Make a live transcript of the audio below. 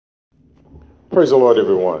Praise the Lord,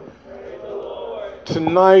 everyone.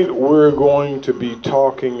 Tonight we're going to be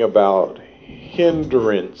talking about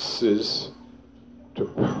hindrances to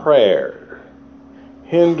prayer.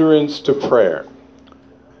 Hindrance to prayer.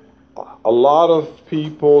 A lot of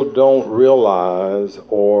people don't realize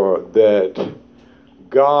or that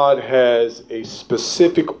God has a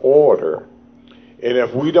specific order, and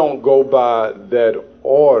if we don't go by that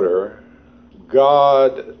order,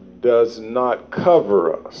 God does not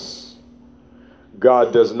cover us.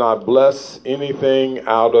 God does not bless anything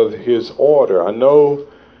out of his order. I know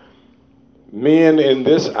men in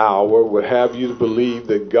this hour would have you to believe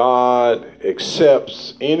that God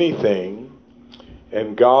accepts anything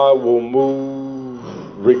and God will move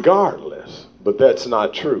regardless, but that's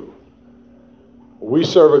not true. We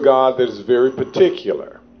serve a God that is very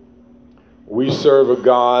particular. We serve a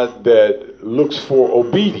God that looks for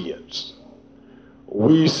obedience.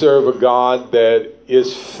 We serve a God that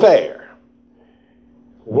is fair.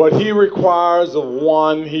 What he requires of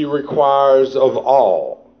one, he requires of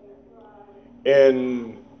all.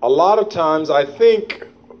 And a lot of times I think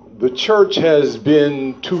the church has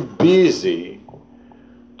been too busy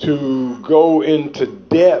to go into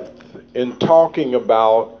depth in talking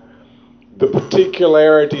about the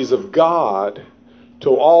particularities of God,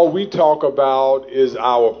 till all we talk about is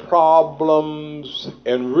our problems.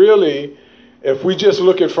 And really, if we just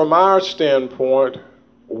look at it from our standpoint,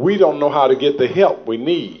 we don't know how to get the help we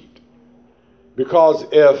need. Because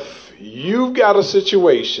if you've got a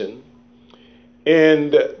situation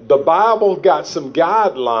and the Bible got some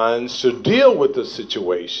guidelines to deal with the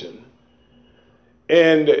situation,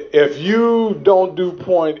 and if you don't do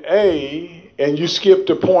point A and you skip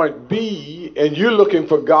to point B and you're looking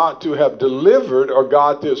for God to have delivered or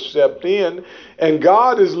God to have stepped in, and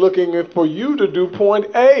God is looking for you to do point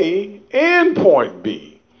A and point B.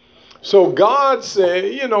 So God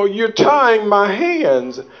said, you're tying my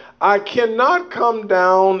hands. I cannot come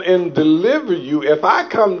down and deliver you. If I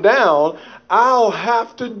come down, I'll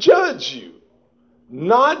have to judge you,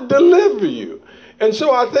 not deliver you. And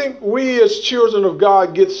so I think we as children of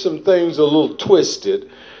God get some things a little twisted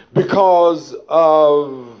because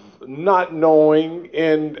of not knowing.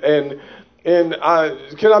 And can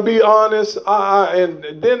I be honest?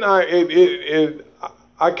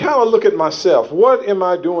 I kind of look at myself. What am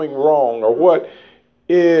I doing wrong? Or what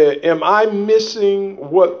am I missing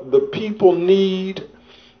what the people need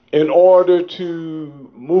in order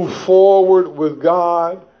to move forward with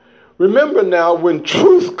God? Remember now, when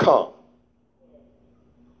truth comes,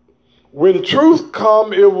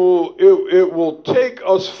 it will take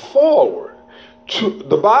us forward.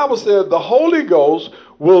 The Bible says the Holy Ghost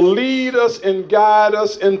will lead us and guide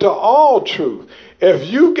us into all truth. If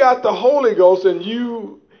you got the Holy Ghost and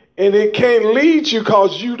it can't lead you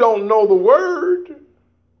because you don't know the word,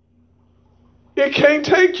 it can't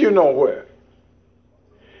take you nowhere.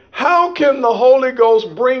 How can the Holy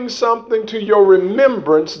Ghost bring something to your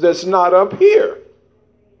remembrance that's not up here?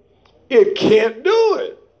 It can't do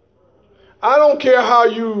it. I don't care how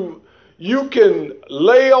you can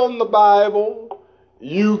lay on the Bible,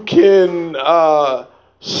 you can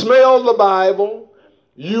smell the Bible,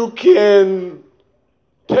 you can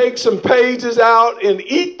take some pages out and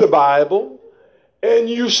eat the Bible, and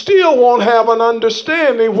you still won't have an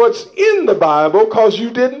understanding what's in the Bible because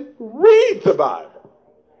you didn't read the Bible.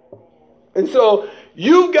 And so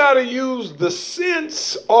you've got to use the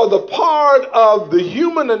sense or the part of the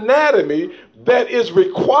human anatomy that is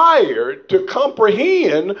required to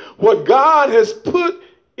comprehend what God has put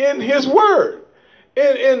in his word.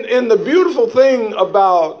 And the beautiful thing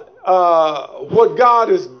about what God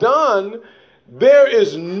has done, there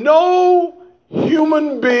is no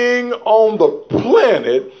human being on the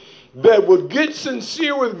planet that would get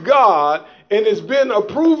sincere with God, and it's been a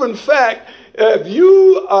proven fact. If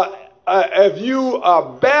you are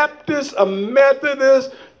Baptist, a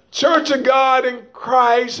Methodist, Church of God in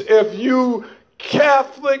Christ, if you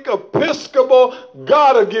Catholic, Episcopal,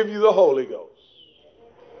 God will give you the Holy Ghost.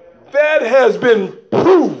 That has been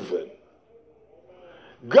proven.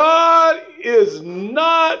 God is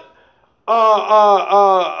not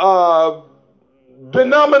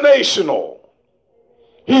denominational.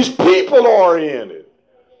 He's people oriented.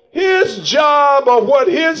 His job, or what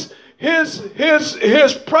his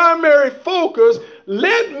primary focus,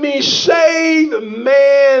 let me save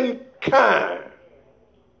mankind.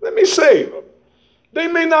 Let me save them. They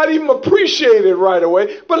may not even appreciate it right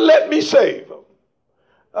away, but let me save them.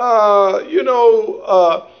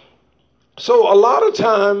 So a lot of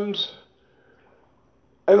times,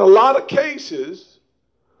 in a lot of cases,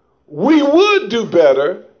 we would do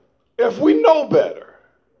better if we know better.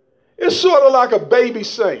 It's sort of like a baby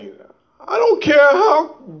saying, I don't care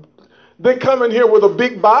how they come in here with a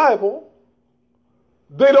big Bible.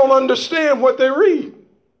 They don't understand what they read.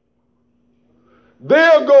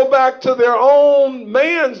 They'll go back to their own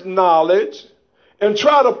man's knowledge and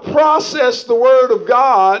try to process the word of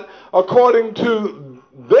God according to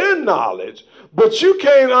their knowledge. But you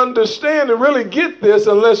can't understand and really get this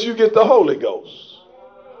unless you get the Holy Ghost.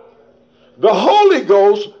 The Holy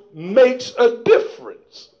Ghost makes a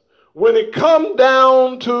difference when it comes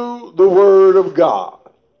down to the word of God.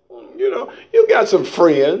 You know, you got some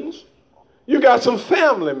friends, you got some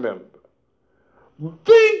family members.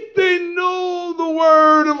 Think they know the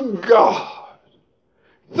word of God.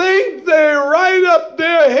 Think they're right up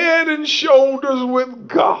there head and shoulders with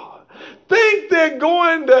God. Think they're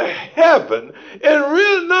going to heaven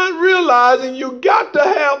and not realizing you got to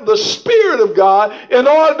have the Spirit of God in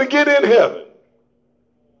order to get in heaven.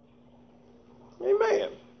 Amen.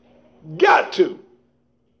 Got to.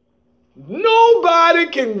 Nobody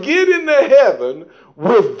can get into heaven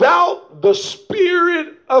without the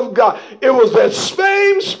Spirit of God. It was that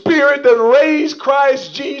same Spirit that raised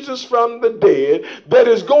Christ Jesus from the dead that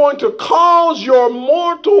is going to cause your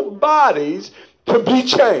mortal bodies to be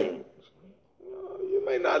changed. You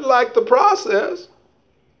may not like the process.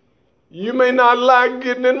 You may not like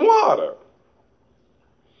getting in water.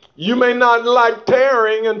 You may not like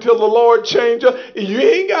tearing until the Lord changes. You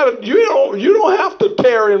don't have to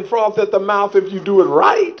tear and froth at the mouth if you do it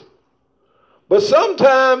right. But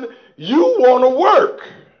sometimes you want to work.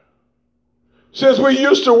 Since we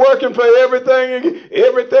used to working for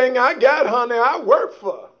everything I got, honey, I work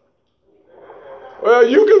for. Well,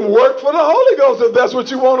 you can work for the Holy Ghost if that's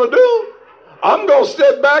what you want to do. I'm going to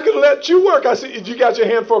step back and let you work. I see you got your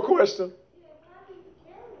hand for a question.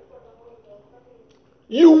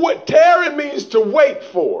 Tarry means to wait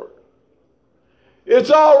for.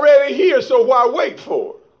 It's already here, so why wait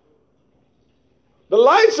for it? The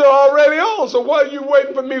lights are already on, so why are you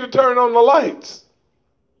waiting for me to turn on the lights?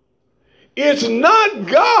 It's not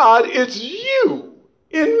God, it's you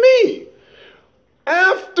in me.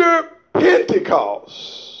 After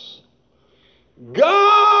Pentecost,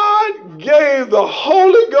 God gave the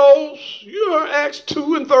Holy Ghost. You heard Acts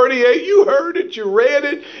 2 and 38. You heard it, you read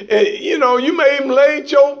it, and you may even laid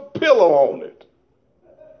your pillow on it.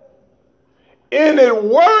 And it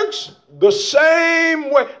works the same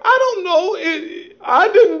way. I don't know. I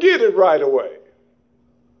didn't get it right away.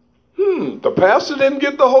 The pastor didn't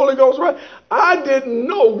get the Holy Ghost right. I didn't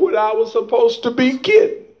know what I was supposed to be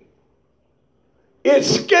getting. It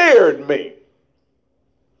scared me.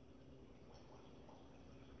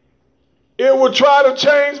 It would try to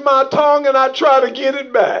change my tongue and I try to get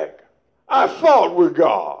it back. I fought with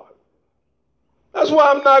God. That's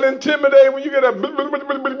why I'm not intimidated when you get a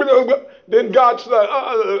then God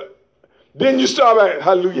starts, then you start like,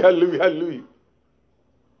 hallelujah, hallelujah, hallelujah.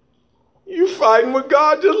 You fighting with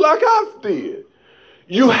God just like I did.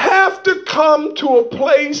 You have to come to a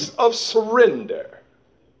place of surrender.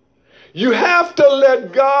 You have to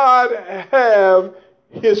let God have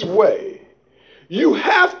his way. You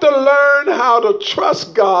have to learn how to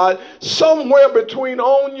trust God somewhere between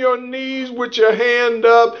on your knees with your hand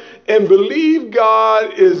up and believe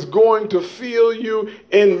God is going to feel you,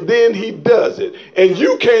 and then he does it. And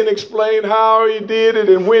you can't explain how he did it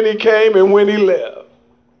and when he came and when he left,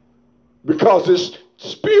 because it's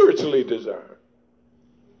spiritually discerned.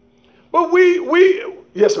 But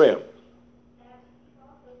yes, ma'am.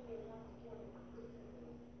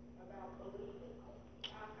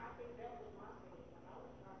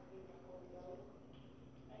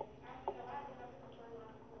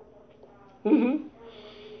 Mm-hmm.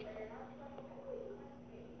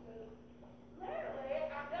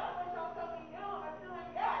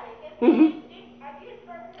 Mm-hmm.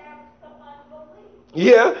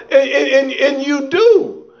 Yeah, and you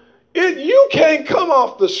do. You can't come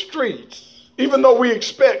off the streets, even though we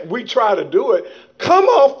try to do it. Come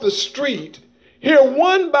off the street, hear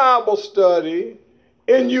one Bible study,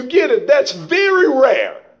 and you get it. That's very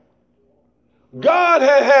rare. God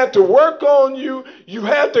had to work on you. You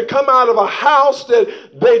had to come out of a house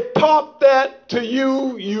that they taught that to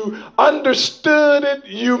you. You understood it.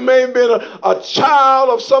 You may have been a child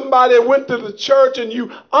of somebody that went to the church and you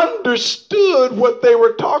understood what they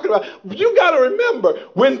were talking about. You got to remember,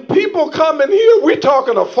 when people come in here, we're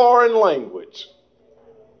talking a foreign language.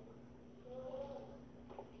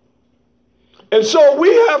 And so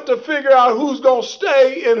we have to figure out who's going to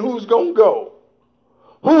stay and who's going to go.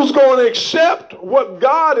 Who's going to accept what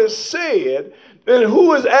God has said, and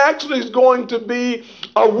who is actually going to be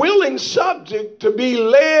a willing subject to be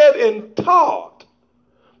led and taught.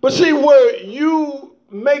 But see, where you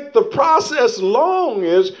make the process long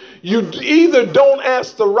is you either don't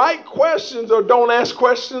ask the right questions or don't ask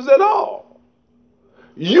questions at all.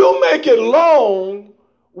 You make it long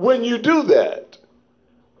when you do that.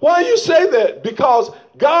 Why you say that? Because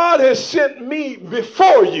God has sent me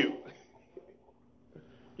before you.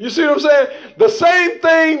 You see what I'm saying? The same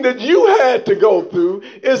thing that you had to go through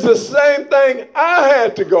is the same thing I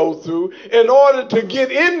had to go through in order to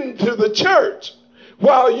get into the church.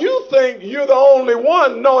 While you think you're the only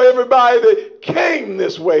one, no, everybody that came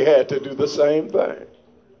this way had to do the same thing.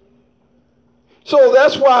 So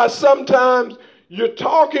that's why sometimes you're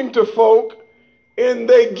talking to folk and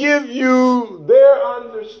they give you their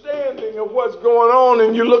understanding of what's going on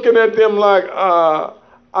and you're looking at them like,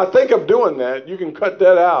 I think I'm doing that. You can cut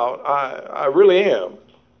that out. I really am.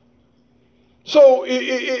 So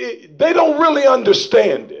they don't really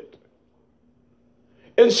understand it.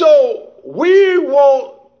 And so we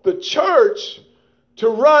want the church to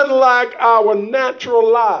run like our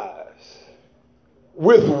natural lives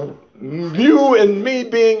with you and me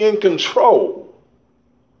being in control.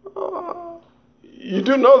 You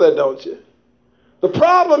do know that, don't you? The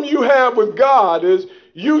problem you have with God is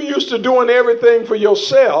you used to doing everything for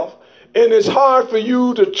yourself, and it's hard for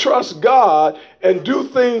you to trust God and do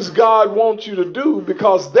things God wants you to do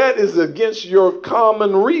because that is against your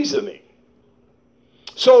common reasoning.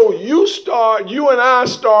 So you and I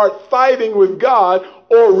start fighting with God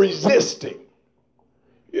or resisting.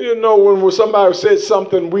 You didn't know when somebody said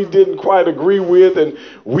something we didn't quite agree with and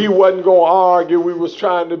we wasn't going to argue, we was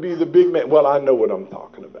trying to be the big man. Well, I know what I'm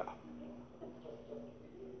talking about.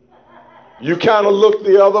 You kind of look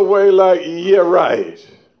the other way like, yeah, right.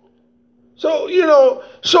 So,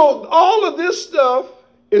 so all of this stuff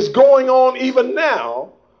is going on even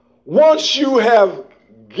now. Once you have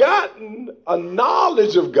gotten a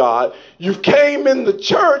knowledge of God, you came in the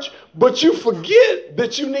church, but you forget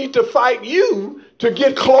that you need to fight you to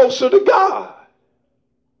get closer to God.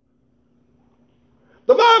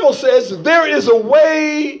 The Bible says there is a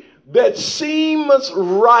way that seemeth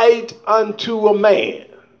right unto a man.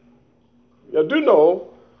 You do know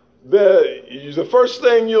that the first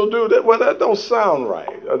thing you'll do, that don't sound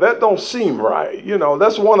right, or that don't seem right.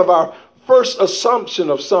 That's one of our first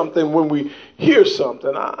assumption of something when we hear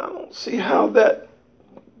something. I don't see how that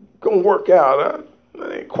gonna work out.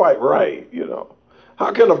 That ain't quite right,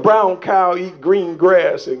 How can a brown cow eat green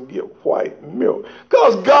grass and give white milk?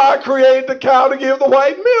 Because God created the cow to give the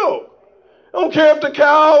white milk. I don't care if the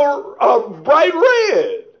cow are bright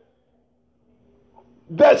red.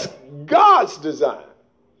 That's God's design.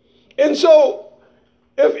 And so,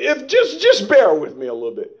 if just bear with me a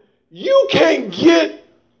little bit. You can't get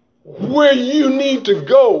where you need to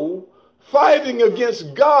go fighting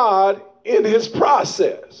against God in his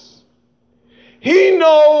process. He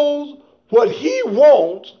knows what he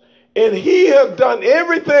wants, and he has done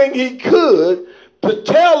everything he could to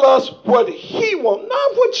tell us what he wants,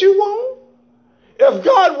 not what you want. If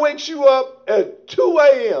God wakes you up at 2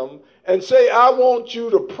 a.m. and say, I want you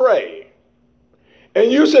to pray,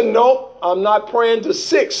 and you say, no, I'm not praying to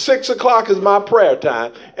 6. 6 o'clock is my prayer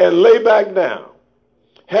time, and lay back down.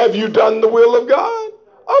 Have you done the will of God?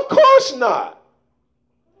 Of course not.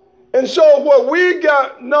 And so what we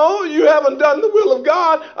got, no, you haven't done the will of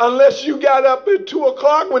God unless you got up at 2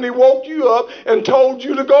 o'clock when he woke you up and told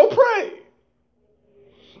you to go pray.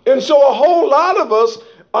 And so a whole lot of us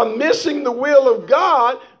are missing the will of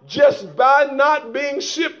God just by not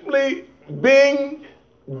simply being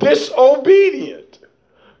disobedient.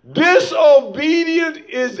 Disobedient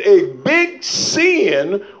is a big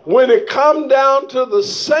sin when it comes down to the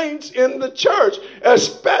saints in the church.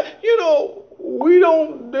 We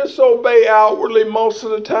don't disobey outwardly most of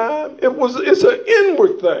the time. It's an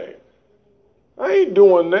inward thing. I ain't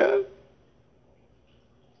doing that.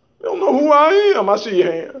 You don't know who I am. I see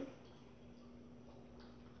your hand.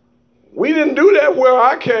 We didn't do that where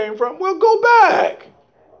I came from. Well, go back.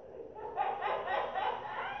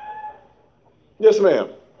 Yes, ma'am.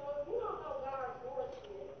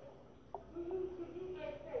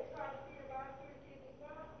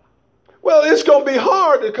 Well, it's going to be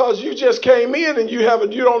hard because you just came in and you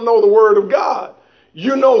don't know the word of God.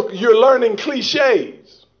 You're learning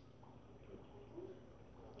cliches.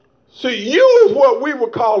 See, you is what we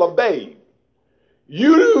would call a babe.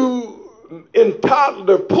 You do in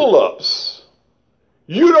toddler pull-ups.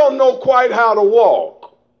 You don't know quite how to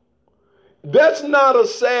walk. That's not a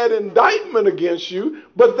sad indictment against you,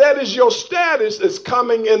 but that is your status as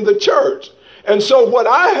coming in the church. And so what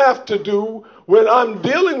I have to do when I'm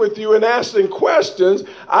dealing with you and asking questions,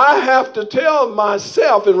 I have to tell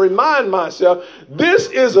myself and remind myself, this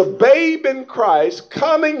is a babe in Christ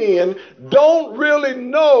coming in, don't really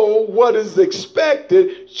know what is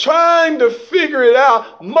expected, trying to figure it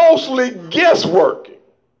out, mostly guessworking.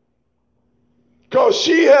 Because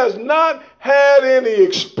she has not had any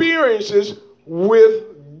experiences with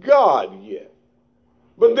God yet.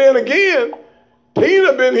 But then again,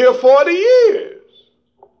 Tina been here 40 years.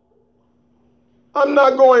 I'm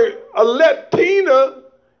not going to let Tina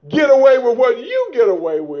get away with what you get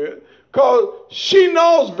away with, because she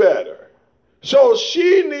knows better. So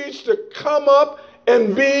she needs to come up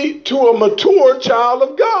and be to a mature child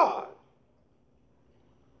of God.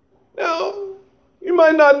 Now, you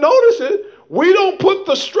might not notice it. We don't put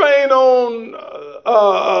the strain on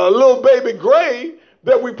little baby Gray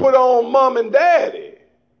that we put on mom and daddy.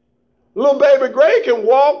 Little baby Gray can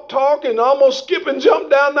walk, talk, and almost skip and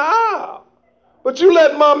jump down the aisle. But you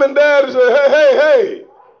let mom and daddy say, hey,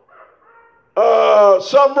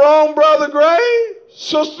 something wrong, Brother Gray?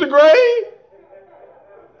 Sister Gray?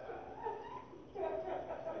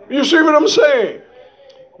 You see what I'm saying?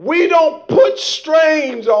 We don't put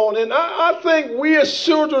strains on. And I think we as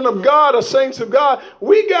children of God, as saints of God,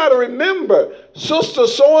 we got to remember, Sister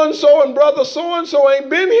so-and-so and Brother so-and-so ain't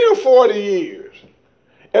been here 40 years.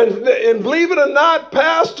 And believe it or not,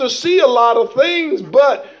 pastors see a lot of things,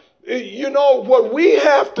 but you know, what we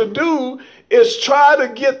have to do is try to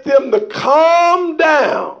get them to calm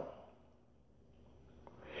down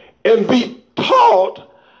and be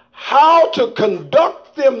taught how to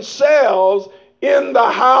conduct themselves in the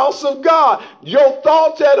house of God. Your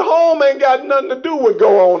thoughts at home ain't got nothing to do with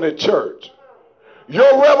go on at church.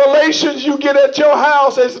 Your revelations you get at your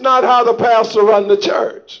house is not how the pastor run the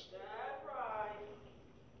church.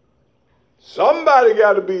 Somebody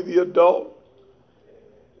got to be the adult.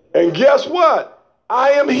 And guess what?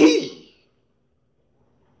 I am he.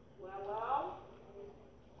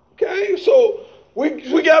 Okay, so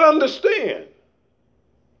we got to understand.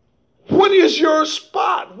 What is your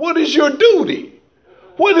spot? What is your duty?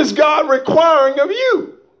 What is God requiring of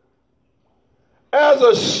you? As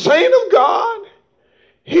a saint of God,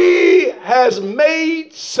 he has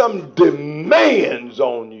made some demands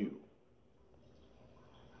on you.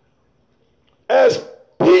 As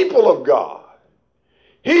people of God,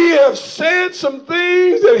 he has said some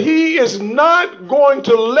things that he is not going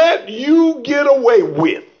to let you get away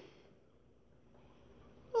with.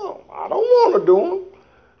 Oh, I don't want to do them.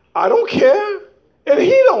 I don't care. And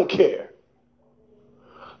he don't care.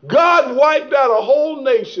 God wiped out a whole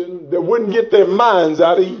nation that wouldn't get their minds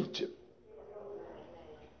out of Egypt.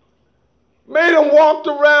 Made them walk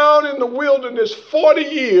around in the wilderness 40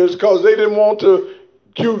 years because they didn't want to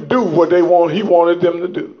do what he wanted them to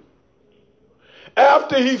do.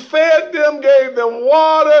 After he fed them, gave them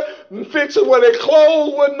water, and fixed it where their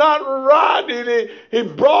clothes were not rot, he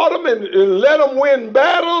brought them and let them win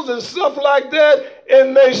battles and stuff like that,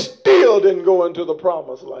 and they still didn't go into the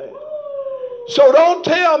promised land. So don't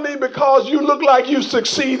tell me because you look like you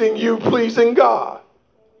succeeding, you pleasing God.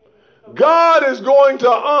 God is going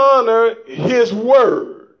to honor his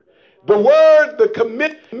word. The word, the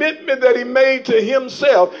commitment that he made to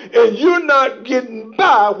himself, and you're not getting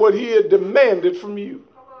by what he had demanded from you.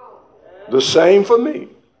 The same for me.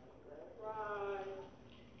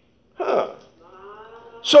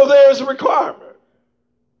 So there's a requirement.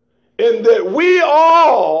 And that we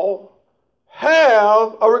all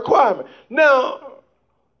have a requirement. Now,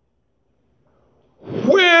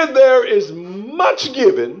 where there is much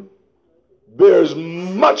given, there's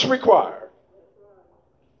much required.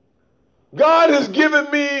 God has given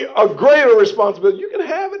me a greater responsibility. You can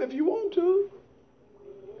have it if you want to.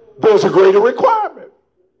 There's a greater requirement.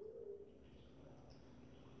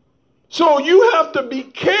 So you have to be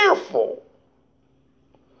careful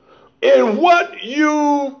in what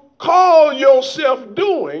you call yourself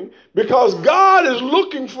doing, because God is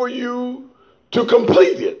looking for you to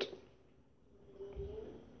complete it.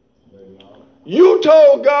 You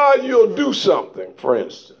told God you'll do something, for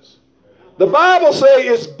instance. The Bible says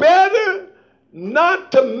it's better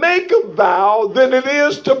not to make a vow than it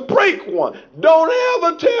is to break one. Don't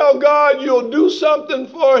ever tell God you'll do something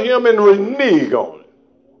for him and renege on it.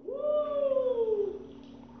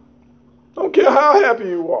 Don't care how happy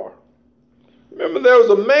you are. Remember, there was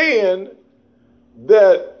a man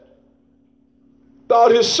that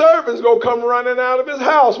thought his servants going to come running out of his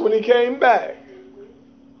house when he came back.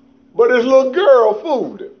 But his little girl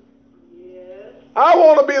fooled him. I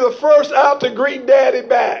want to be the first out to greet daddy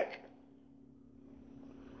back.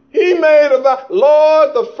 He made a vow,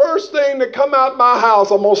 Lord, the first thing to come out my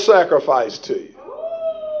house, I'm going to sacrifice to you.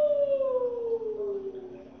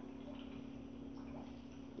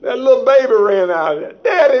 That little baby ran out there.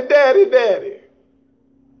 Daddy, daddy, daddy.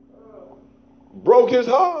 Broke his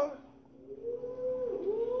heart.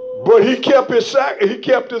 But he kept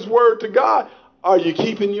his word to God. Are you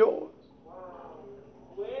keeping yours?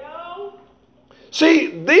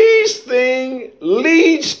 See, these things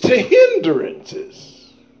leads to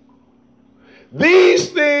hindrances. These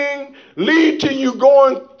things lead to you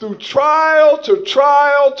going through trial to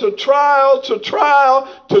trial to trial to trial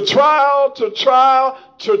to trial to trial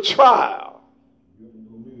to trial.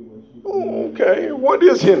 Okay, what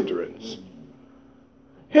is hindrance?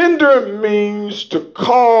 Hinder means to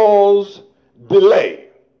cause delay.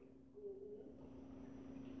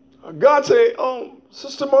 God say,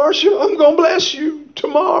 Sister Marcia, I'm going to bless you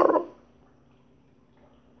tomorrow.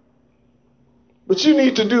 But you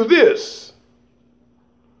need to do this.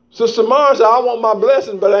 Sister Marcia, I want my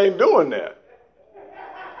blessing, but I ain't doing that.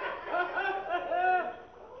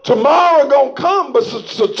 Tomorrow going to come, but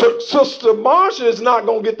Sister Marcia is not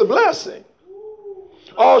going to get the blessing.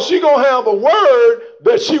 Or she going to have a word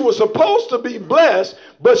that she was supposed to be blessed,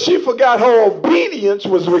 but she forgot her obedience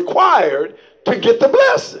was required to get the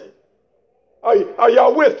blessing. Are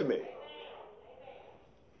y'all with me?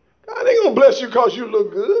 God ain't going to bless you because you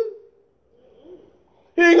look good.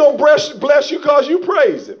 He ain't going to bless you because you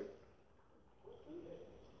praise him.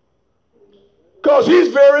 Because he's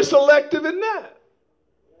very selective in that.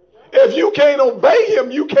 If you can't obey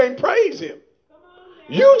him, you can't praise him.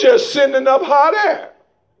 You just sending up hot air.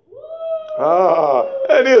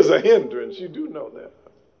 That is a hindrance. You do know that.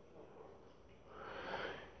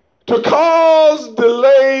 To cause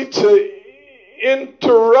delay to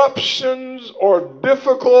interruptions or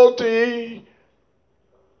difficulty,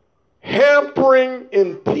 hampering,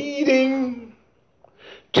 impeding,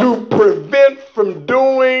 to prevent from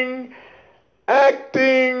doing,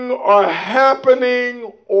 acting, or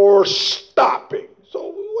happening, or stopping.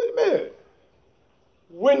 So wait a minute.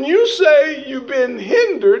 When you say you've been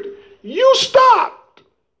hindered, you stopped.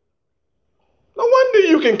 No wonder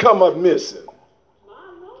you can come up missing.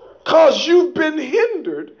 Because you've been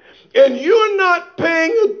hindered and you're not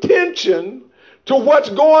paying attention to what's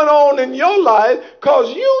going on in your life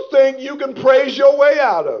because you think you can praise your way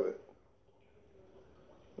out of it.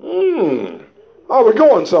 Are we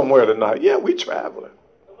going somewhere tonight? Yeah, we traveling.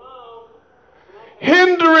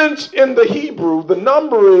 Hindrance in the Hebrew, the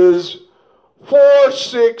number is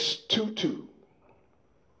 4622.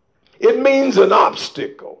 It means an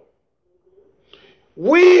obstacle.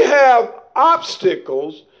 We have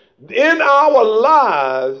obstacles in our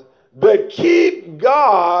lives that keep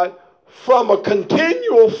God from a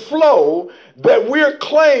continual flow that we're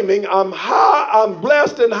claiming I'm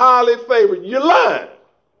blessed and highly favored. You're lying.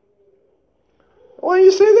 Why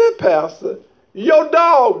you say that, Pastor? Your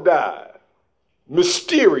dog died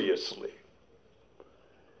mysteriously.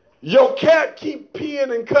 Your cat keep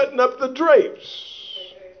peeing and cutting up the drapes.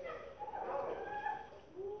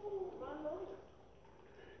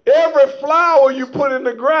 Every flower you put in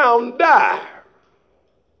the ground die.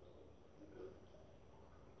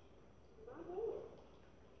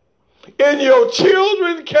 And your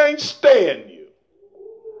children can't stand you.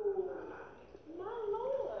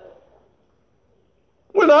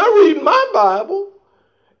 When I read my Bible,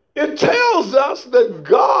 it tells us that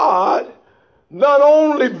God not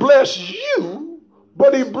only bless you,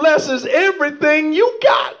 but he blesses everything you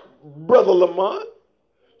got, Brother Lamont.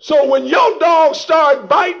 So when your dog start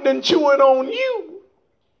biting and chewing on you,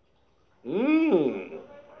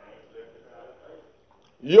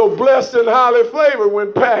 you're blessed and highly favored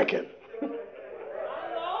when packing.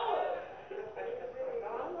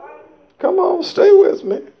 Come on, stay with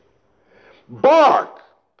me. Bark,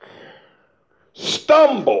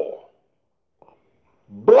 stumble,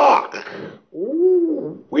 block.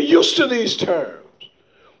 Ooh, we're used to these terms.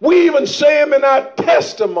 We even say them in our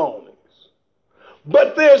testimonies.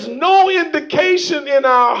 But there's no indication in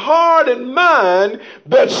our heart and mind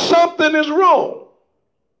that something is wrong.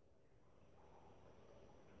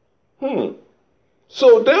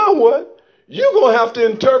 So now what? You're going to have to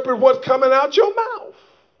interpret what's coming out your mouth.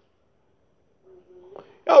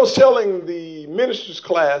 I was telling the ministers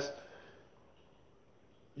class,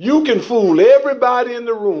 you can fool everybody in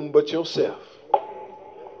the room but yourself.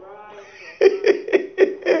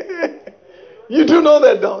 You do know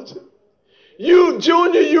that, don't you? You,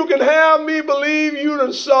 Junior, you can have me believe you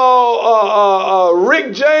done saw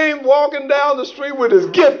Rick James walking down the street with his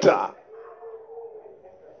guitar.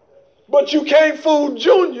 But you can't fool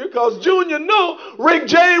Junior because Junior know Rick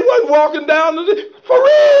James wasn't walking down the street. For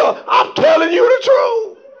real, I'm telling you the truth.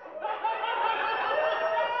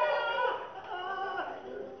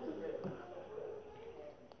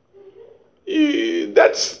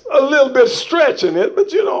 that's a little bit stretching it,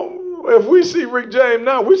 but you know, if we see Rick James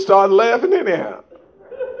now, we start laughing anyhow.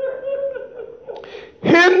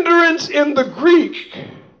 Hindrance in the Greek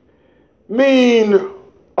mean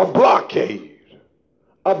a blockade,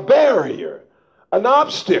 a barrier, an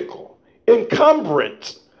obstacle,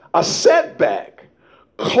 encumbrance, a setback,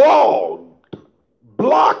 clogged,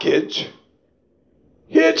 blockage,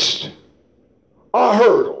 hitched, a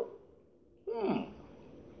hurdle.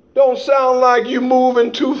 Don't sound like you're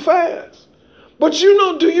moving too fast. But you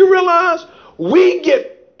know, do you realize we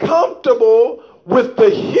get comfortable with the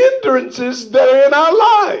hindrances that are in our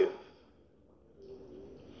life?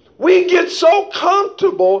 We get so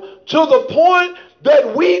comfortable to the point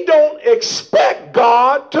that we don't expect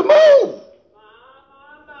God to move.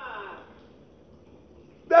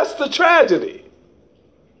 That's the tragedy.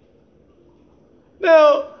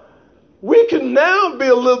 Now, we can now be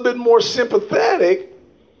a little bit more sympathetic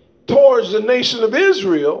towards the nation of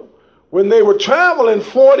Israel when they were traveling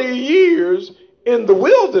 40 years in the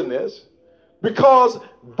wilderness, because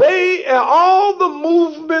all the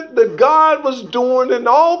movement that God was doing and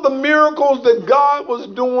all the miracles that God was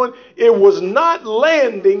doing, it was not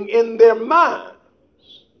landing in their minds.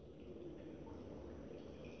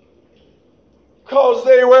 Because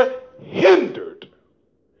they were hindered.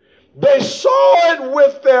 They saw it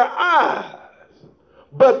with their eyes,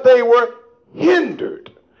 but they were hindered.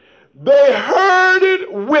 They heard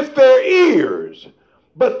it with their ears,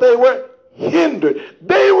 but they were hindered.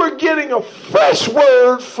 They were getting a fresh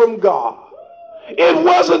word from God. It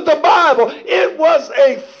wasn't the Bible. It was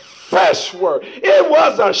a fresh word. It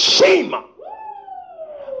was a Shema.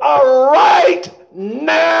 A right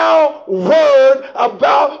now word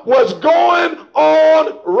about what's going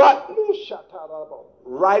on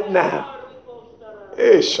right now.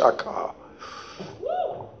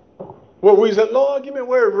 Well, we said, Lord, give me a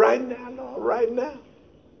word right now, Lord, right now.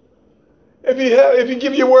 If he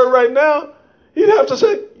give you a word right now, he'd have to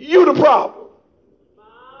say, you the problem.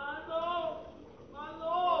 My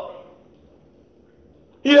Lord.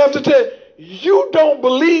 He'd have to tell you don't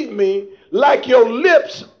believe me like your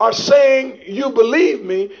lips are saying you believe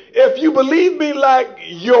me. If you believe me like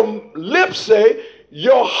your lips say,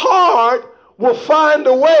 your heart will find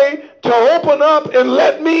a way to open up and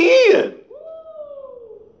let me in.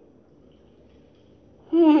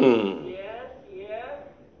 Yes.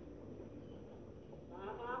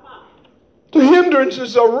 The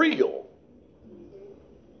hindrances are real.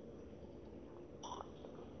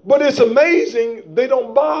 But it's amazing they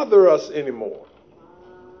don't bother us anymore.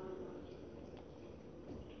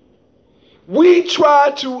 We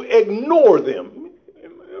try to ignore them.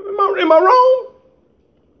 Am I wrong?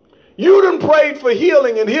 You done prayed for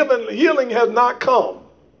healing and healing has not come.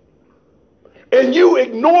 And you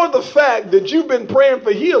ignore the fact that you've been praying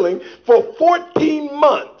for healing for 14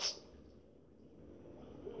 months.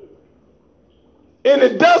 And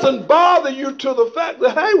it doesn't bother you to the fact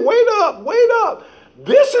that, hey, wait up.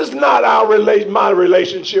 This is not my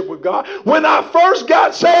relationship with God. When I first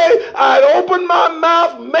got saved, I'd open my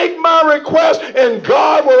mouth, make my request, and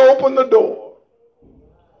God would open the door.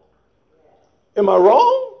 Am I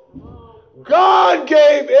wrong? God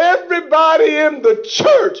gave everybody in the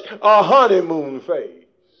church a honeymoon phase.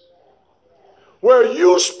 Where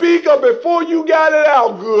you speak of before you got it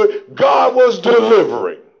out good, God was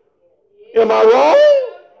delivering. Am I wrong?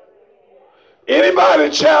 Anybody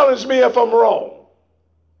challenge me if I'm wrong?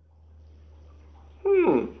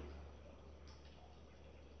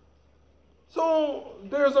 So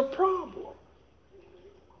there's a problem.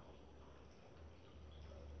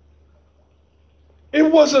 It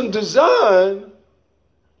wasn't designed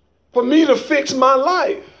for me to fix my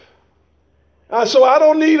life. So I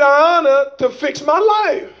don't need Anna to fix my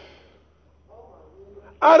life.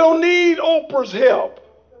 I don't need Oprah's help.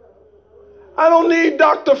 I don't need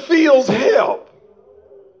Dr. Phil's help.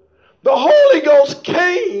 The Holy Ghost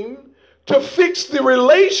came to fix the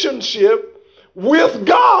relationship with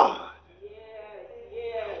God.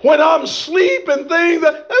 When I'm asleep and things,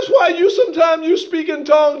 that's why sometimes you speak in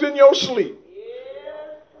tongues in your sleep.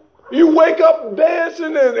 You wake up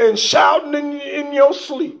dancing and shouting in your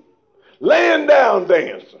sleep. Laying down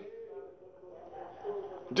dancing.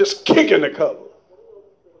 Just kicking the cover.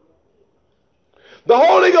 The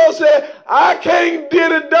Holy Ghost said, I can't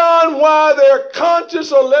get it done while they're conscious,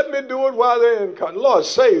 so let me do it while they're unconscious. Lord,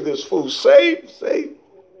 save this fool. Save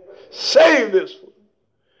this fool.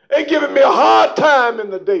 They're giving me a hard time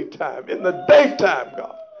in the daytime. In the daytime,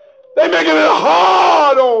 God. They're making it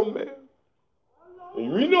hard on me.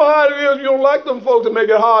 You know how it is. You don't like them folks to make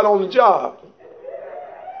it hard on the job.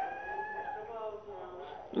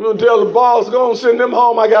 You're going to tell the boss, go and send them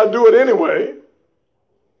home. I got to do it anyway.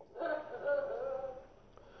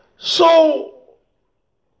 So,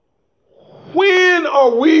 when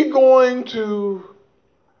are we going to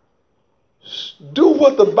do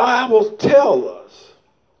what the Bible tells us?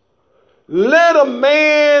 Let a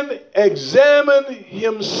man examine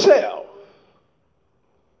himself.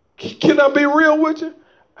 Can I be real with you?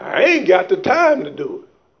 I ain't got the time to do it.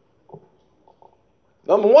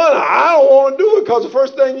 Number one, I don't want to do it because the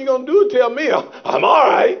first thing you're going to do is tell me I'm all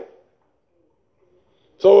right.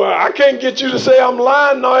 So I can't get you to say I'm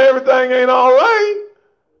lying, no, everything ain't all right.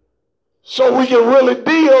 So we can really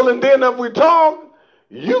deal, and then if we talk,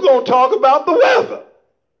 you're going to talk about the weather.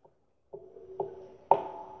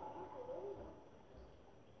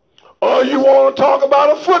 Or you want to talk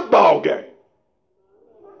about a football game.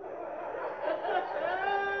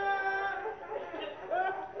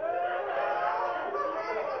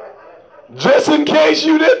 Just in case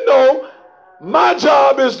you didn't know, my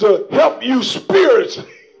job is to help you spiritually.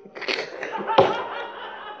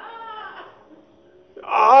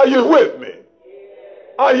 Are you with me?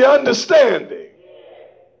 Are you understanding?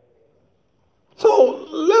 So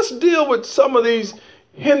let's deal with some of these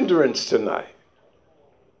hindrances tonight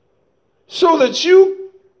so that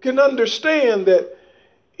you can understand that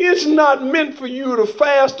it's not meant for you to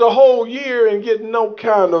fast a whole year and get no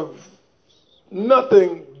kind of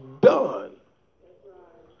nothing done.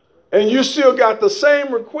 And you still got the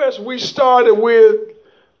same request we started with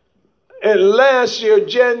last year,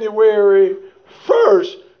 January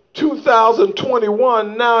 1st,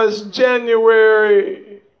 2021. Now it's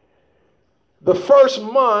January, the first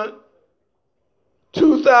month,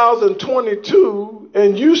 2022,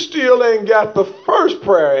 and you still ain't got the first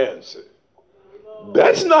prayer answered.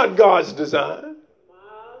 That's not God's design.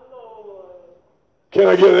 Can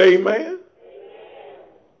I get an amen?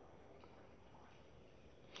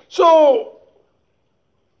 So,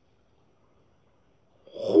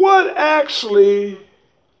 what actually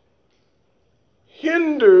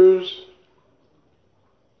hinders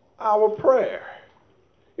our prayer?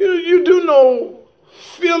 You do know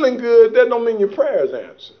feeling good, that don't mean your prayer is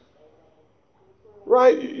answered.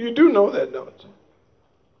 Right? You do know that, don't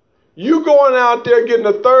you? You going out there getting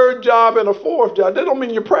a third job and a fourth job, that don't mean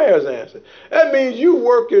your prayer is answered. That means you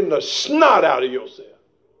working the snot out of yourself.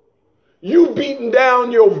 You beating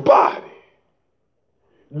down your body.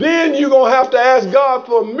 Then you're going to have to ask God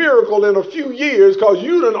for a miracle in a few years because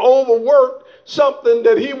you done overworked something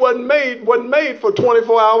that he wasn't made for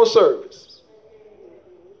 24-hour service.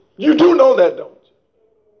 You do know that, don't you?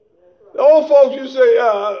 The old folks, you say,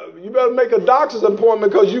 you better make a doctor's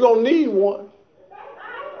appointment because you're going to need one.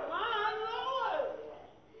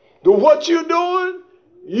 Do what you doing,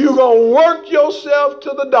 you're going to work yourself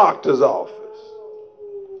to the doctor's office.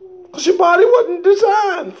 Because your body wasn't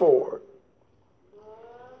designed for it.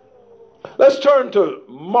 Let's turn to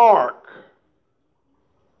Mark,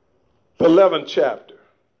 the 11th chapter.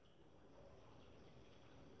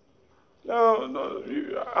 Now,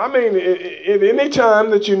 I mean, at any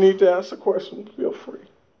time that you need to ask a question, feel free.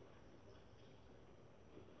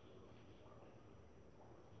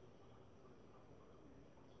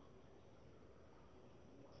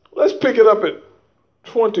 Let's pick it up at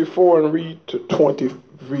 24 and read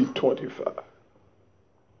 25.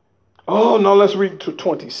 Oh, no, let's read to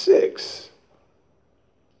 26.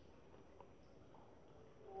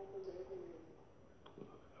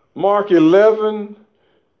 Mark the 11th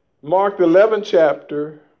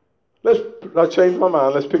chapter. I changed my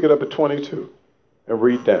mind. Let's pick it up at 22 and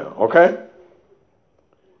read down, okay?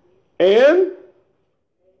 And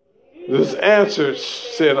this answer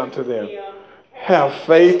said unto them, have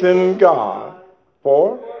faith in God,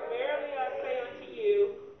 for verily I say unto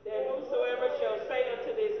you, that whosoever shall say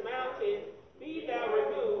unto this mountain, be thou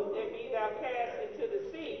removed, and be thou cast into the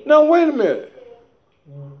sea. Now, wait a minute.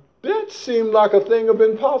 That seemed like a thing of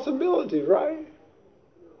impossibility, right?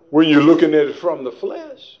 When you're looking at it from the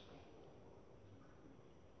flesh.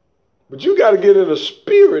 But you got to get in the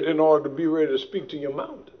spirit in order to be ready to speak to your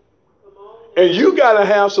mountain. And you got to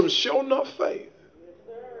have some sure enough faith.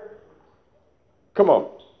 Come on.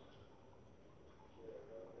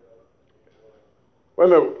 Wait a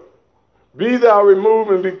minute. Be thou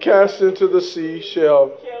removed and be cast into the sea,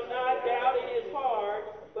 shall not doubt in his heart,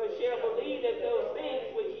 but shall believe that those things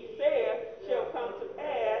which he saith shall come to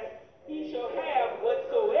pass. He shall have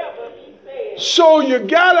whatsoever he saith. So you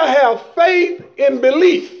got to have faith and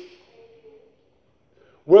belief.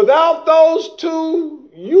 Without those two,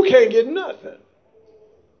 you can't get nothing.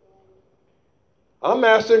 I'm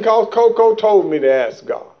asking because Coco told me to ask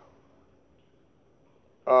God.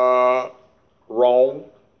 Wrong.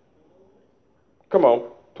 Come on,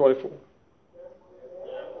 24.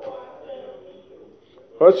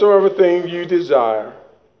 Whatsoever thing you desire,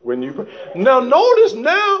 When you pray. Now notice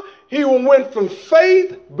now he went from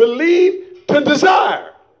faith, belief to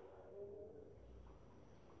desire.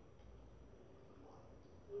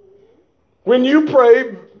 When you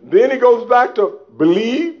pray, then he goes back to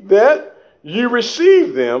believe that you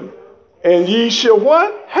receive them and ye shall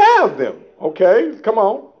what? Have them. Okay, come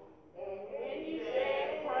on. And you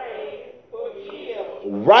said, pray,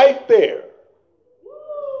 forgive. Right there.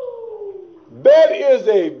 That is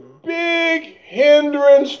a big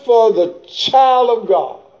hindrance for the child of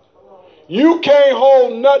God. You can't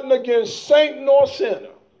hold nothing against saint nor sinner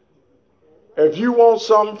if you want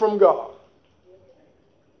something from God.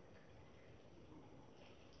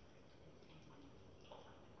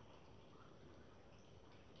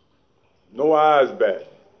 No eyes back.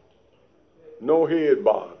 No head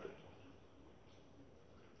bothered.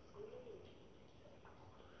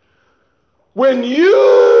 When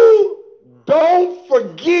you don't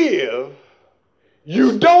forgive,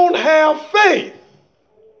 you don't have faith.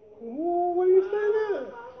 What do you say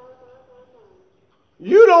that?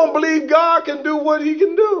 You don't believe God can do what he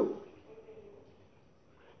can do.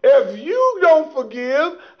 If you don't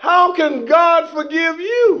forgive, how can God forgive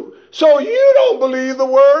you? So you don't believe the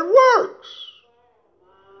word works.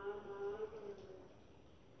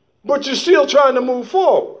 But you're still trying to move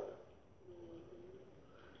forward.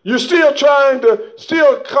 You're still trying to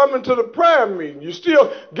come into the prayer meeting. You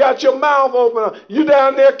still got your mouth open. You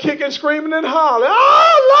down there kicking, screaming, and hollering.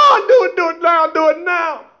 Oh, Lord, do it now, do it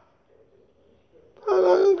now.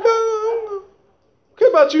 Okay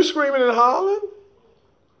about you screaming and hollering.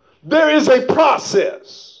 There is a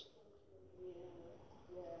process.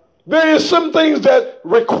 There is some things that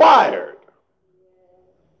required.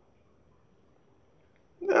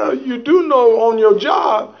 Now, you do know on your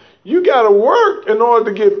job, you got to work in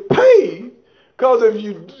order to get paid. Because if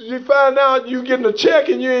you find out you getting a check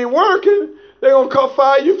and you ain't working, they're going to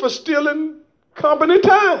fire you for stealing company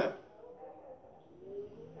time.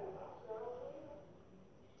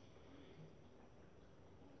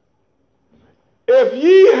 If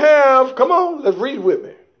ye have, come on, let's read with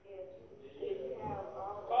me.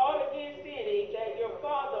 Guard against sinning, that your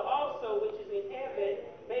Father also, which is in heaven,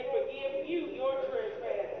 may forgive you your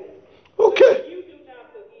trespasses. Okay. But you do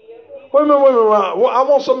not forgive. Wait a minute. Well, I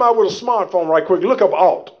want somebody with a smartphone right quick. Look up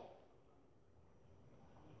ought.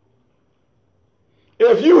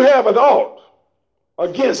 If you have an ought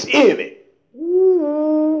against any,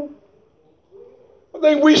 I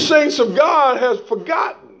think we saints of God has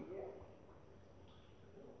forgotten.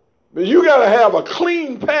 But you got to have a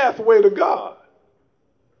clean pathway to God.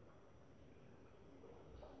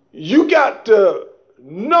 You got to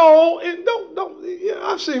know and don't. You know,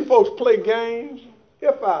 I've seen folks play games.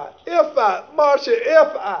 Marsha,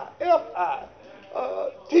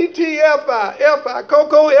 TT,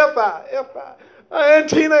 Coco,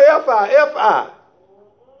 Antina,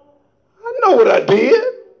 I know what I did.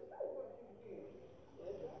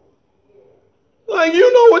 Like,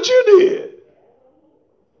 you know what you did.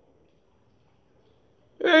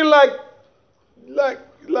 It ain't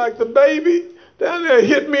like the baby down there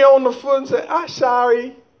hit me on the foot and said, "I'm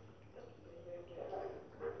sorry."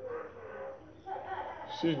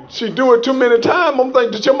 She do it too many times. I'm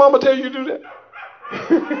thinking, did your mama tell you to do that?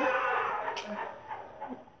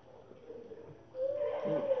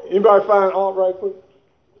 Anybody find all right quick?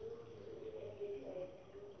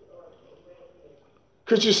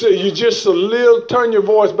 Could you say, you just a little, turn your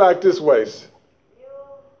voice back this way.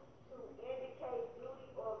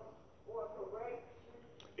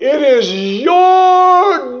 It is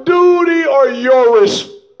your duty or your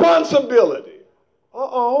responsibility.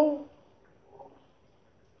 Uh-oh.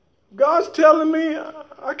 God's telling me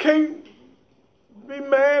I can't be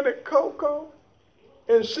mad at Coco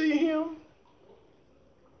and see him.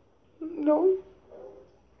 No.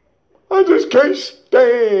 I just can't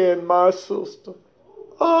stand my sister.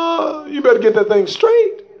 You better get that thing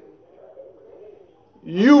straight.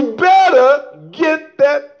 You better get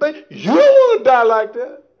that thing. You don't want to die like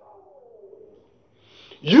that.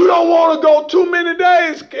 You don't want to go too many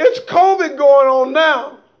days. It's COVID going on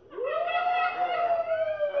now.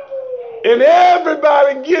 And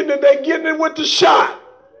everybody getting it, they getting it with the shot.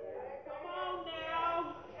 Come on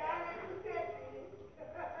now.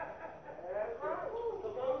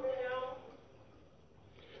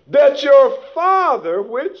 That your Father,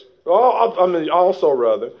 which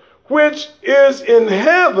is in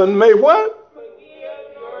heaven, may what? Forgive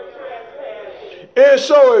your trespasses. And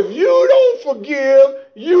so if you don't forgive,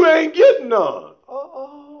 you ain't getting none.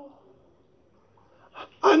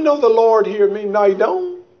 I know the Lord hear me. No, he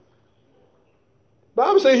don't.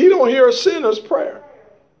 Bible says he don't hear a sinner's prayer.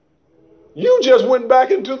 You just went back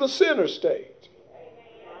into the sinner state.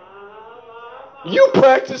 You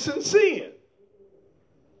practicing sin.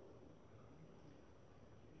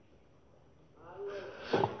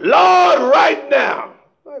 Lord, right now.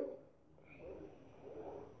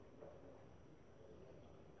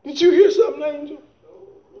 Did you hear something, Angel?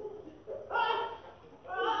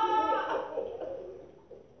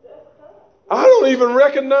 I don't even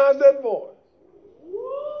recognize that voice.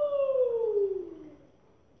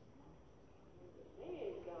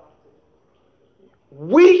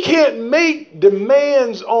 We can't make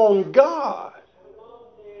demands on God.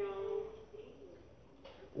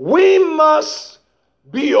 We must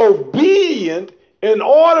be obedient in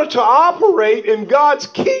order to operate in God's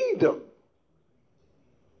kingdom.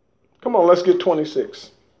 Come on, let's get 26.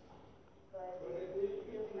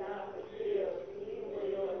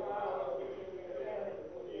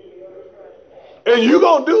 And you're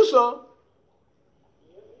going to do something.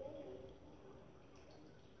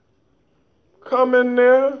 Come in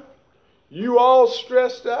there. You all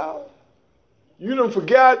stressed out. You done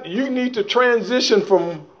forgot you need to transition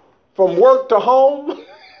from work to home.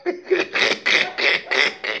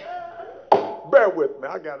 Bear with me.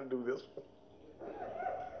 I got to do this.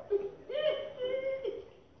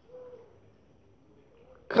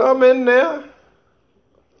 Come in there.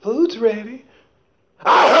 Food's ready.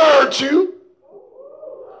 I heard you.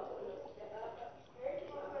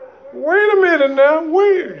 Wait a minute now.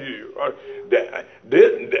 Wait a minute.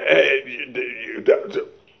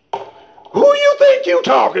 Who you think you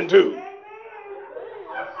talking to?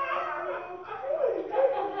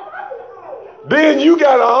 Then you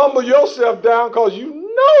got to humble yourself down because you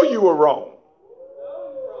know you were wrong.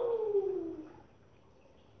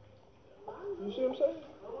 You see what I'm saying?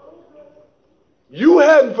 You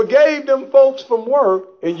hadn't forgave them folks from work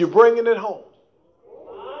and you're bringing it home.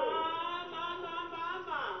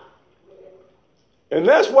 And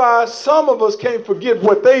that's why some of us can't forget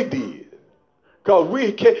what they did. Because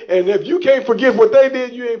we can't, and if you can't forget what they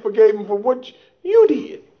did, you ain't forgave them for what you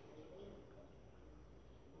did.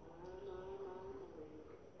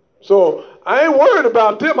 So I ain't worried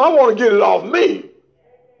about them. I want to get it off me.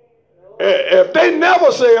 If they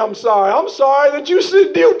never say I'm sorry that you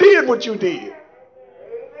did what you did.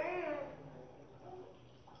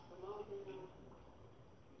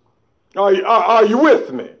 Are you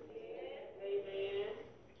with me?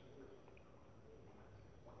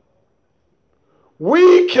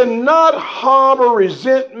 We cannot harbor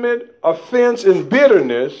resentment, offense, and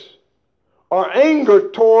bitterness or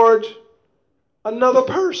anger towards another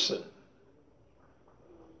person.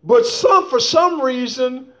 But for some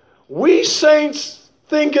reason, we saints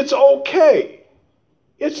think it's okay.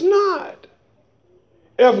 It's not.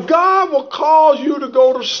 If God will cause you to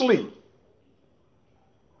go to sleep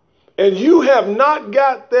and you have not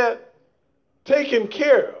got that taken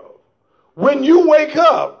care of, when you wake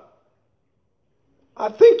up, I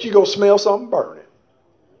think you're going to smell something burning.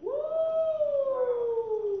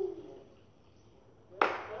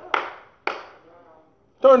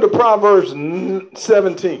 Turn to Proverbs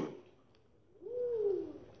 17.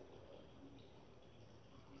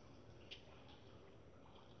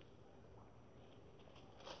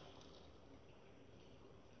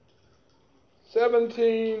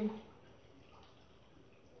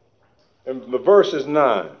 And the verse is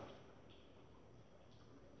 9.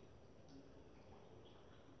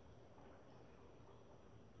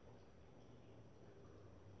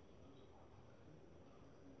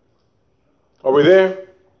 Are we there?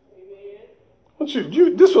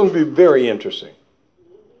 This one will be very interesting.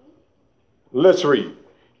 Let's read.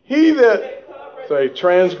 He that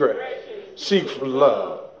transgress, seek for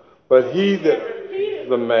love, but he that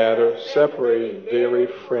the matter separate very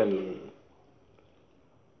friendly.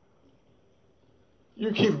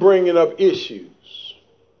 You keep bringing up issues.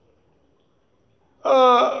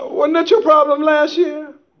 Wasn't that your problem last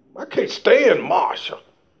year? I can't stand Marsha.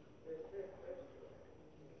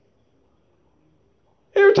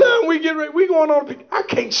 Every time we get ready, we going on. I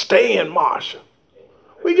can't stand Marsha.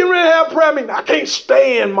 We getting ready to have prayer meeting. I can't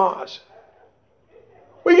stand Marsha.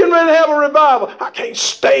 We getting ready to have a revival. I can't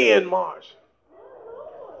stand Marsha.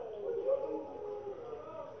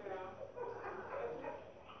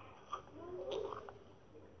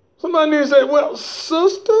 Somebody needs to say, well,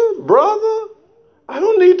 sister, brother, I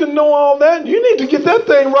don't need to know all that. You need to get that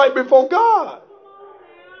thing right before God.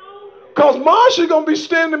 Because Marsha's going to be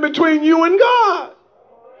standing between you and God.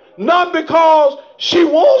 Not because she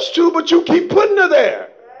wants to, but you keep putting her there.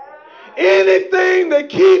 Anything that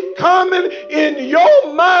keep coming in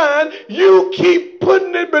your mind, you keep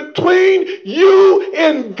putting it between you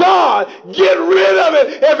and God. Get rid of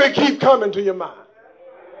it if it keep coming to your mind.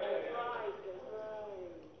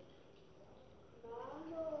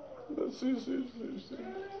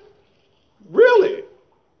 Really?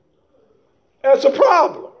 That's a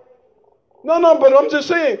problem. No, but I'm just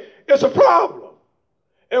saying, it's a problem.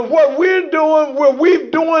 And what we're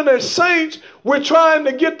doing as saints, we're trying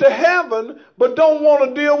to get to heaven, but don't want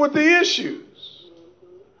to deal with the issues.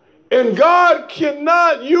 And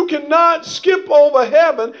you cannot skip over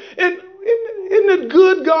heaven. And isn't it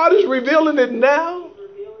good God is revealing it now?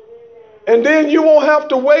 And then you won't have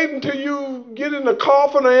to wait until you get in the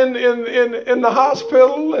coffin or in the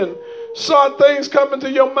hospital and start things coming to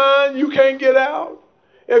your mind you can't get out.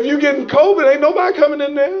 If you getting COVID, ain't nobody coming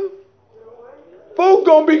in there. Folk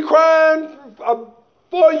gonna be crying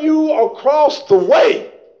for you across the way.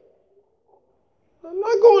 I'm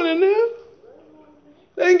not going in there.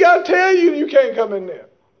 They ain't got to tell you can't come in there.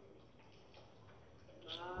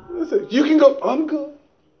 Listen, you can go, I'm good.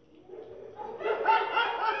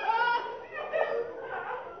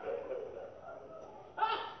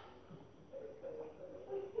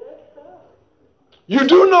 You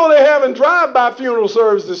do know they're having drive-by funeral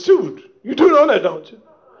services too. You do know that, don't you?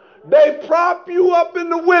 They prop you up in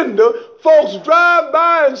the window. Folks drive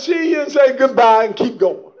by and see you and say goodbye and keep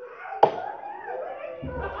going.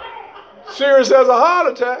 Serious as a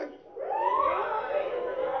heart attack.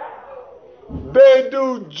 They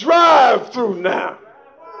do drive-through now.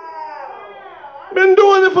 Been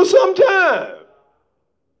doing it for some time.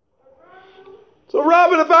 So,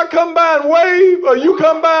 Robin, if I come by and wave, or you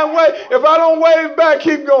come by and wave, if I don't wave back,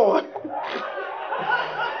 keep going.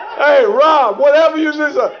 Hey, Rob, whatever you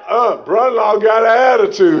say, brother-in-law got an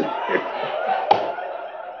attitude.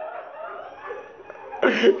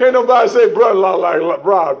 Ain't nobody say brother-in-law like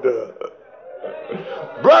Rob does.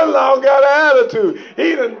 Brother-in-law got an attitude.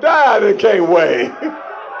 He done died and can't wave.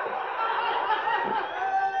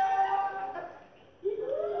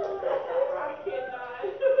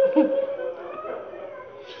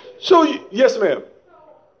 So, yes, ma'am.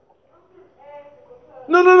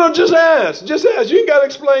 No, just ask. Just ask. You ain't got to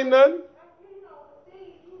explain nothing.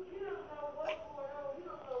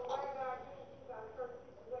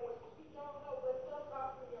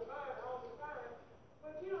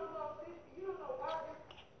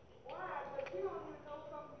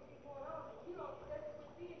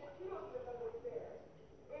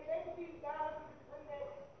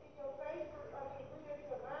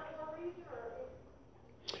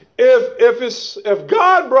 If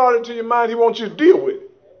God brought it to your mind, he wants you to deal with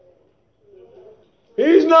it.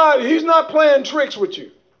 He's not playing tricks with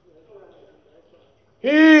you.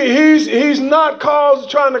 He's not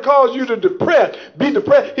trying to cause you to be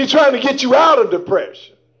depressed. He's trying to get you out of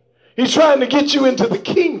depression. He's trying to get you into the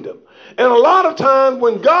kingdom. And a lot of times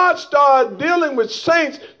when God starts dealing with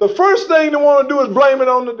saints, the first thing they want to do is blame it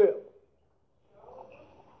on the devil.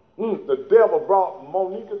 The devil brought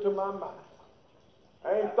Monica to my mind.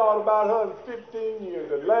 I ain't thought about her in 15 years.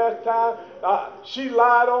 The last time she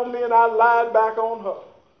lied on me and I lied back on her.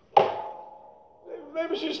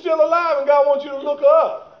 Maybe she's still alive and God wants you to look her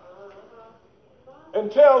up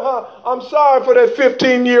and tell her, I'm sorry for that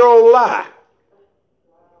 15-year-old lie.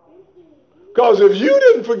 Because if you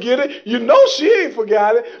didn't forget it, you know she ain't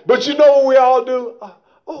forgot it. But you know what we all do?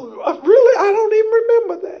 Really? I don't even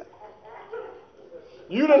remember that.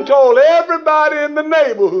 You done told everybody in the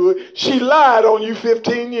neighborhood she lied on you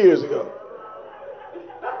 15 years ago.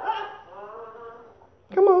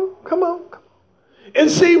 Come on.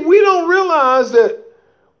 And see, we don't realize that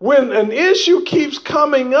when an issue keeps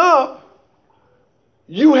coming up,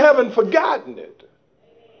 you haven't forgotten it.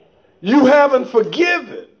 You haven't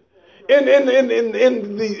forgiven. And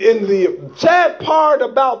the sad part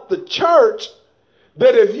about the church,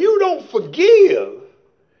 that if you don't forgive,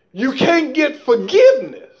 you can't get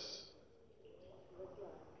forgiveness.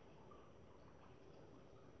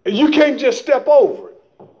 You can't just step over it.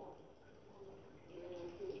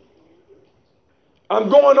 I'm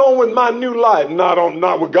going on with my new life.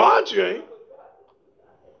 Not with God, you ain't.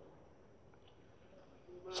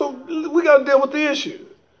 So we got to deal with the issue.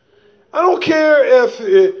 I don't care if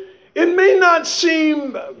it may not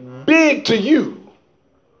seem big to you,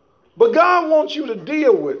 but God wants you to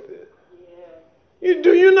deal with it.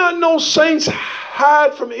 Do you not know saints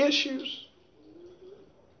hide from issues?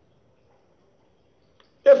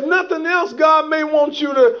 If nothing else, God may want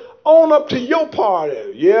you to own up to your part of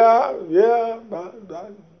it. Yeah,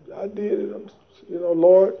 I did it.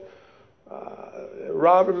 Lord.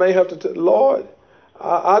 Robert may have to tell, Lord,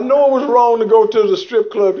 I know it was wrong to go to the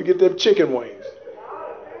strip club to get them chicken wings.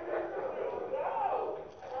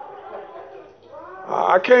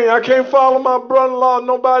 I can't follow my brother-in-law and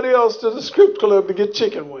nobody else to the strip club to get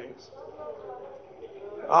chicken wings.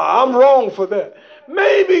 I'm wrong for that.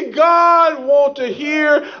 Maybe God wants to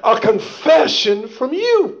hear a confession from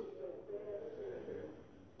you.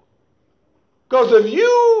 Because if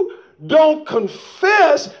you don't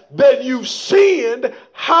confess that you've sinned,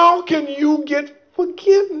 how can you get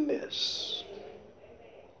forgiveness?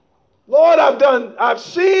 Lord, I've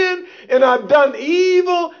sinned and I've done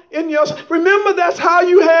evil in your sight. Remember, that's how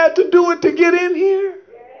you had to do it to get in here?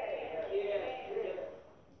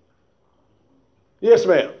 Yes,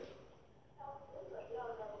 ma'am.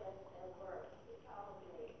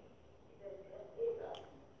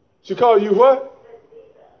 She called you what?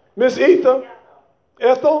 Miss Ethel?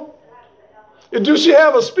 Ethel? Do she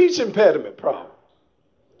have a speech impediment problem?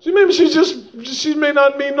 Maybe she may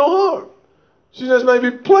not mean no harm. She just may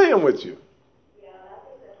be playing with you.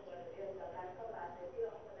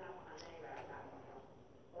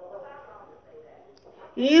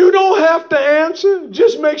 You don't have to answer.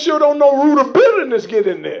 Just make sure don't no root of bitterness get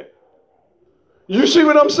in there. You see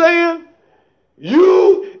what I'm saying?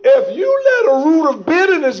 If you let a root of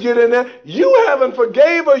bitterness get in there, you haven't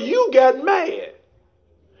forgave her, you got mad.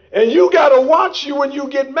 And you got to watch you when you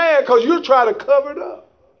get mad because you'll try to cover it up.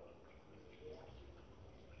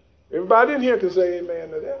 Everybody in here can say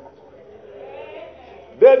amen to that.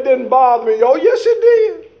 That didn't bother me. Oh, yes, it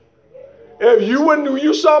did. If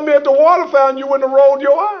you saw me at the water fountain, you wouldn't have rolled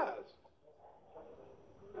your eyes.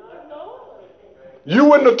 You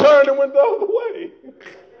wouldn't have turned and went the other way.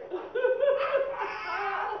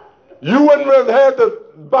 You wouldn't have had to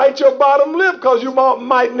bite your bottom lip because you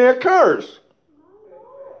might near curse.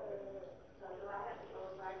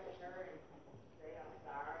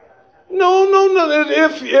 No.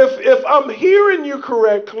 If I'm hearing you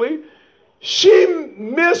correctly, she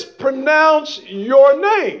mispronounced your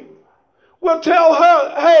name. Well, tell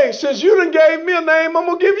her, hey, since you done gave me a name, I'm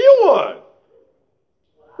going to give you one.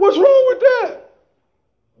 What's wrong with that?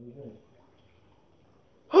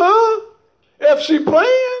 Huh? If she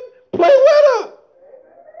playing, play with her.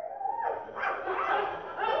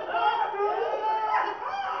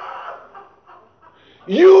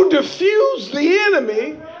 You diffuse the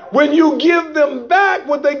enemy when you give them back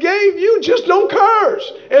what they gave you. Just don't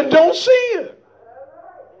curse and don't sin.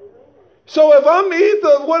 So if I'm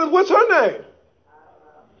Ether, what's her name?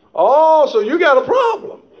 Oh, so you got a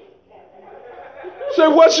problem. Say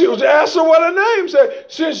what she was. Ask her what her name said.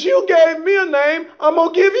 Since you gave me a name, I'm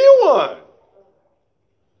gonna give you one.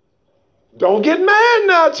 Don't get mad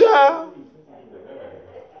now, child.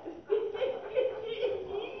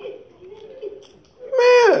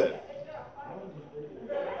 Man,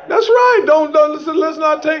 that's right.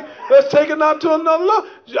 Let's take it out to another level.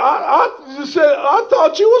 I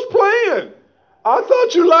thought you was playing. I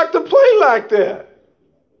thought you liked to play like that.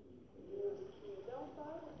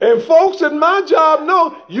 And folks in my job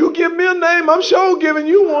know, you give me a name, I'm sure giving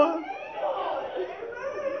you one.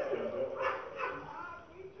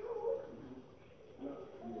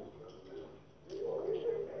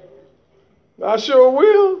 I sure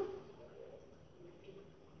will.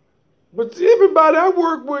 But everybody I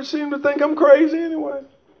work with seems to think I'm crazy anyway.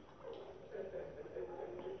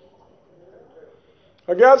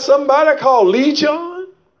 I got somebody called Lee John.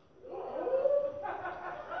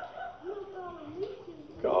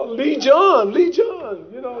 Called Lee John.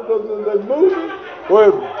 You know, the movie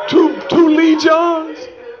where two Lee Johns.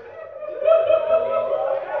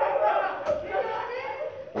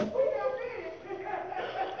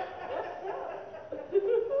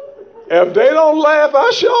 If they don't laugh,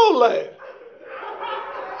 I sure laugh.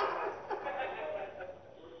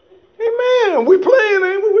 Amen. We playing,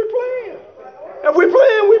 ain't we? We playing. If we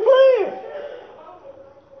playing, we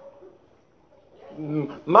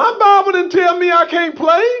playing. My Bible didn't tell me I can't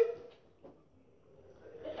play.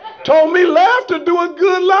 Told me laughter do it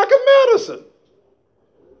good like a medicine.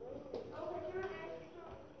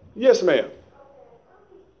 Yes, ma'am.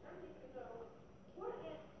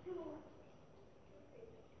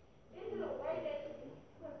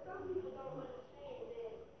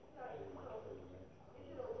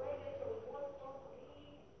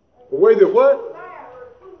 The way that what?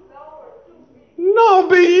 No,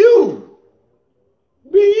 be you.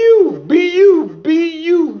 Be you. Be you. Be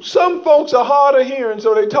you. Some folks are hard of hearing,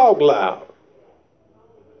 so they talk loud.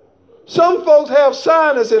 Some folks have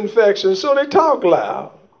sinus infections, so they talk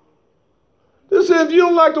loud. They say, if you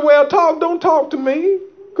don't like the way I talk, don't talk to me,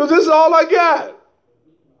 because this is all I got.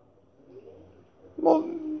 Well,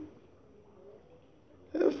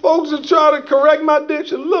 folks that try to correct my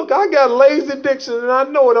diction, look, I got lazy diction and I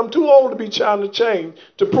know it. I'm too old to be trying to change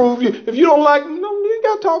to prove you. If you don't like me, no, you ain't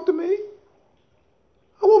got to talk to me.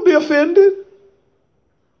 I won't be offended.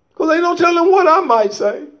 Because ain't no telling what I might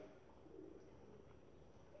say.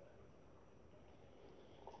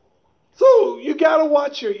 got to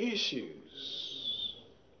watch your issues.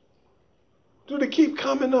 Do they keep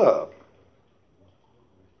coming up?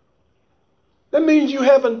 That means you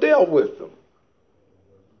haven't dealt with them.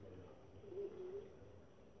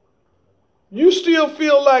 You still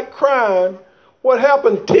feel like crying what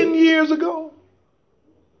happened 10 years ago?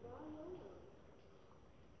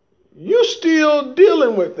 You still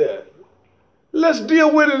dealing with that. Let's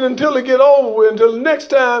deal with it until it get over with, until next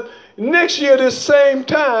time, next year this same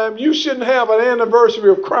time, you shouldn't have an anniversary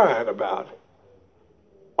of crying about it.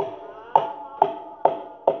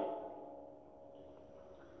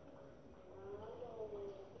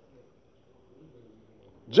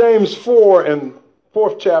 James 4 and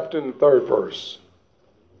 4th chapter and 3rd verse.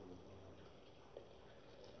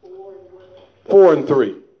 4 and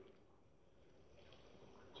 3.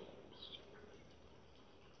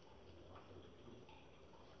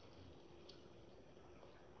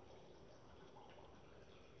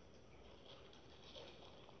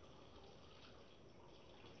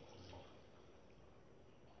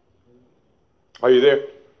 Are you there?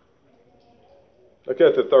 Look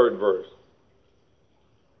at the 3rd verse.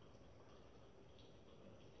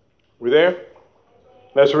 We there?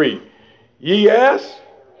 Let's read. Ye ask?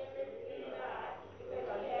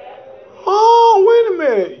 Oh, wait a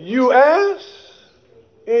minute. You ask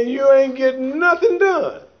and you ain't getting nothing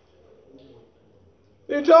done.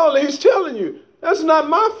 He's telling you, that's not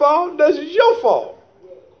my fault. That's your fault.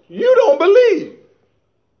 You don't believe.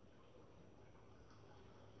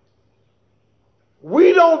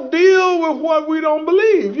 We don't deal with what we don't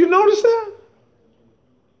believe. You notice that?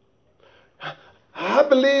 I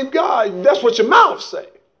believe God. That's what your mouth say.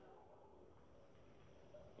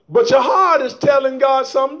 But your heart is telling God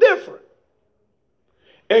something different.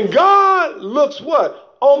 And God looks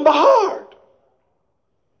what? On the heart.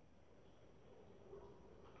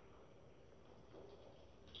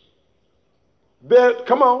 That,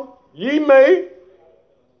 come on, ye may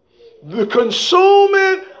consume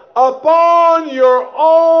it upon your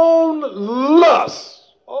own lust.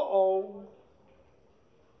 Uh-oh.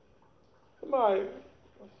 Somebody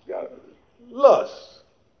got lust.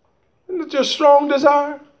 Isn't it just strong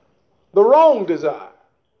desire? The wrong desire.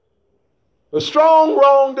 The strong,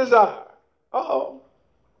 wrong desire. Uh-oh.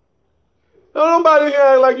 Now, nobody here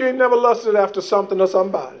act like you ain't never lusted after something or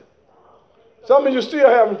somebody. Some of you still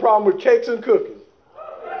having a problem with cakes and cookies.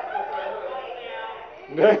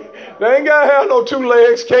 They ain't got to have no 2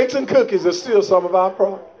 legs. Cakes and cookies are still some of our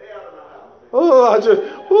problems.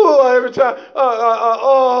 Every time,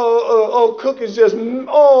 cookies just,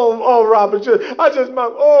 Robert,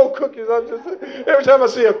 cookies. Every time I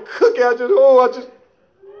see a cookie,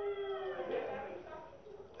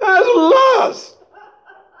 that's lust.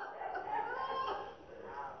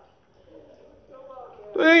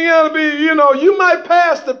 It ain't got to be, you might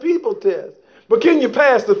pass the people test, but can you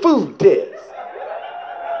pass the food test?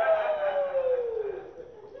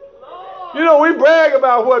 We brag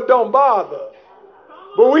about what don't bother us,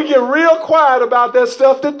 but we get real quiet about that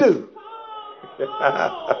stuff to do.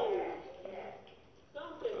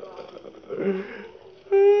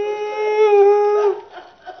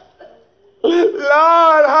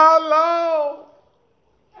 Lord, how long?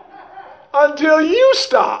 Until you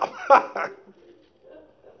stop.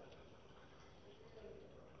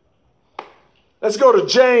 Let's go to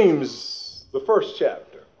James, the 1st chapter.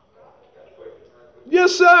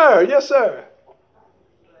 Yes, sir. Yes, sir.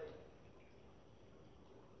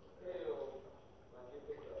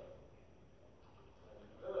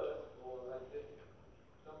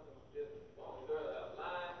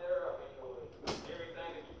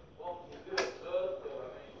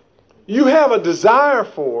 You have a desire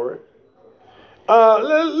for it.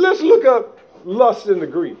 Let's look up lust in the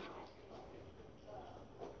Greek.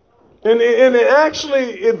 And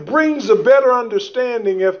it brings a better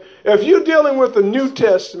understanding. If you're dealing with the New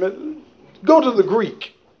Testament, go to the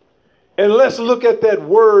Greek. And let's look at that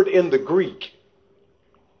word in the Greek.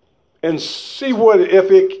 And see if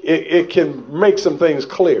it can make some things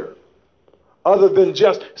clear. Other than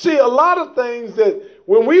just, see, a lot of things that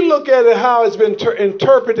when we look at it, how it's been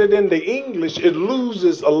interpreted into English, it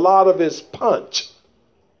loses a lot of its punch.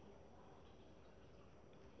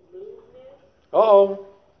 Uh-oh.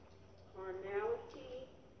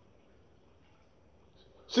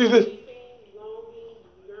 See this?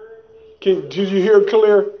 Did you hear it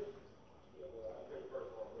clear?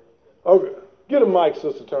 Okay. Get a mic,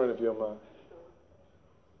 Sister Turner, if you don't mind.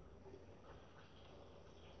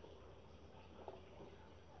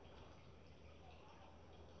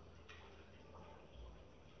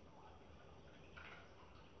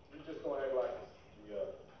 You're just going to act like the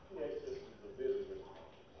PA system's a visitor.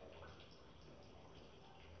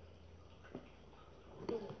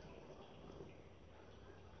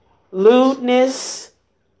 lewdness,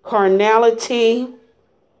 carnality,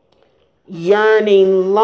 yearning,